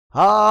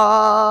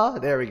Ah,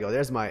 there we go.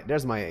 There's my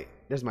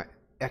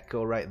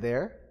echo right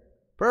there.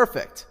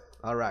 Perfect.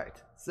 All right.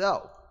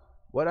 So,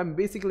 what I'm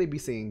basically be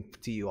saying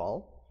to you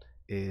all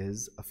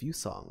is a few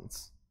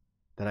songs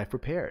that I've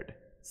prepared.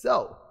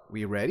 So,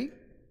 we ready?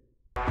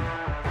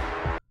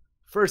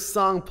 First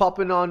song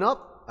popping on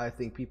up. I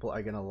think people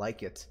are gonna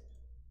like it.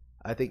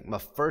 I think my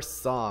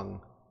first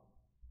song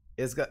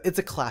it's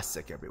a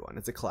classic, everyone.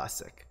 It's a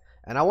classic,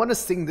 and I want to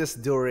sing this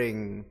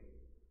during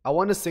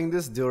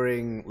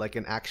like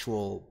an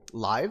actual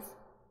live.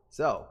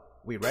 So,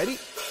 we ready?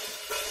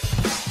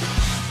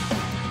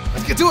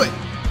 Let's get to it.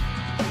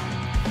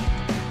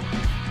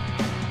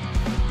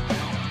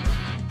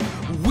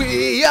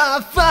 We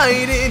are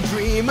fighting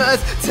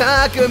dreamers.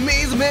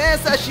 Takami's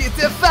message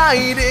to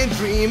fighting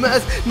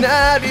dreamers.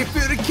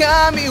 Narifuru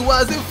kami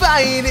was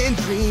fighting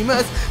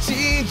dreamers.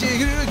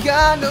 Shinjiru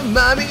ga no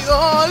mami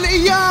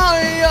only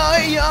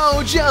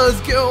yo.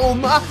 Just go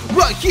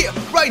right here,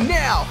 right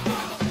now.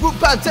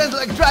 Bupan turns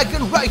like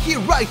dragon right here,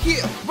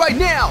 right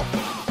now.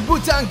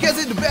 Butan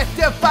gets the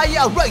better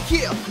fire right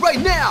here, right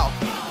now.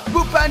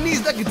 Bupan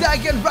needs like a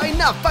dragon right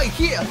now, fight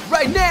here,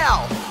 right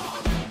now.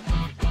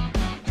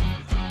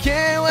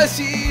 険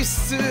し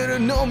する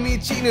の道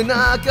の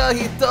中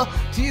人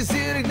地す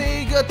る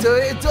新潟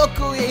へど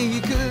こへ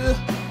行く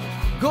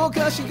豪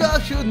華しが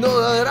不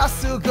のラ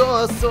ス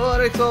ゴそ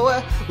れこ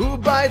へ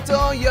奪いと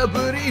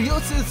破り寄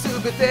せ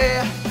すべ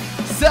て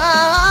さ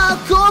あ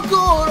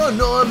心の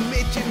道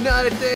慣れて